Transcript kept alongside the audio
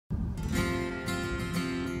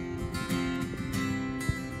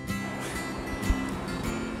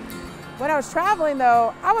When I was traveling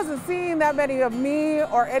though, I wasn't seeing that many of me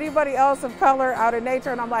or anybody else of color out in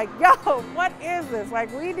nature, and I'm like, yo, what is this?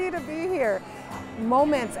 Like, we need to be here.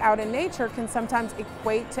 Moments out in nature can sometimes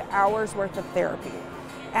equate to hours worth of therapy,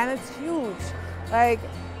 and it's huge. Like,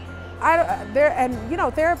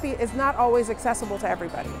 therapy is not always accessible to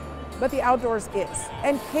everybody, but the outdoors is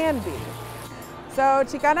and can be. So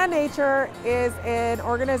Chicana Nature is an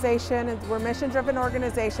organization, we're a mission-driven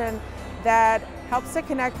organization that helps to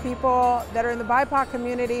connect people that are in the BIPOC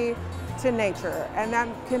community to nature. And that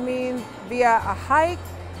can mean via a hike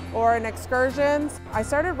or an excursion. I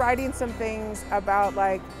started writing some things about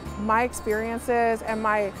like my experiences and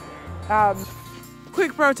my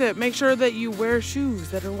Quick pro tip, make sure that you wear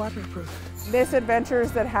shoes that are waterproof.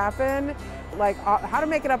 misadventures that happen, like how to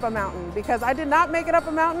make it up a mountain, because I did not make it up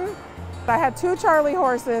a mountain. I had 2 Charlie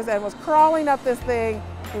horses and was crawling up this thing.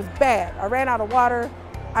 It was bad. I ran out of water.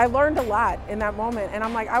 I learned a lot in that moment, and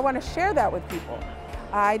I'm like, I want to share that with people.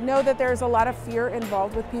 I know that there's a lot of fear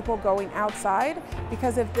involved with people going outside,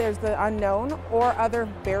 because if there's the unknown or other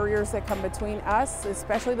barriers that come between us,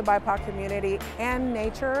 especially the BIPOC community and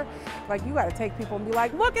nature, like you got to take people and be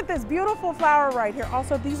like, look at this beautiful flower right here.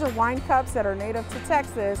 Also, these are wine cups that are native to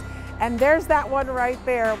Texas, and there's that one right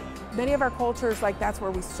there. Many of our cultures, like that's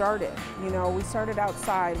where we started. You know, we started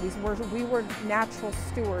outside. We were natural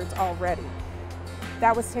stewards already.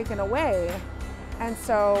 That was taken away, and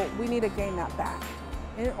so we need to gain that back.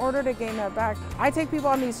 In order to gain that back, I take people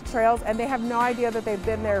on these trails and they have no idea that they've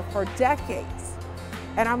been there for decades.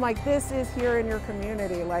 And I'm like, this is here in your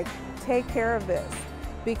community. Like, take care of this,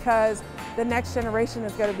 because the next generation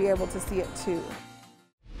is going to be able to see it too.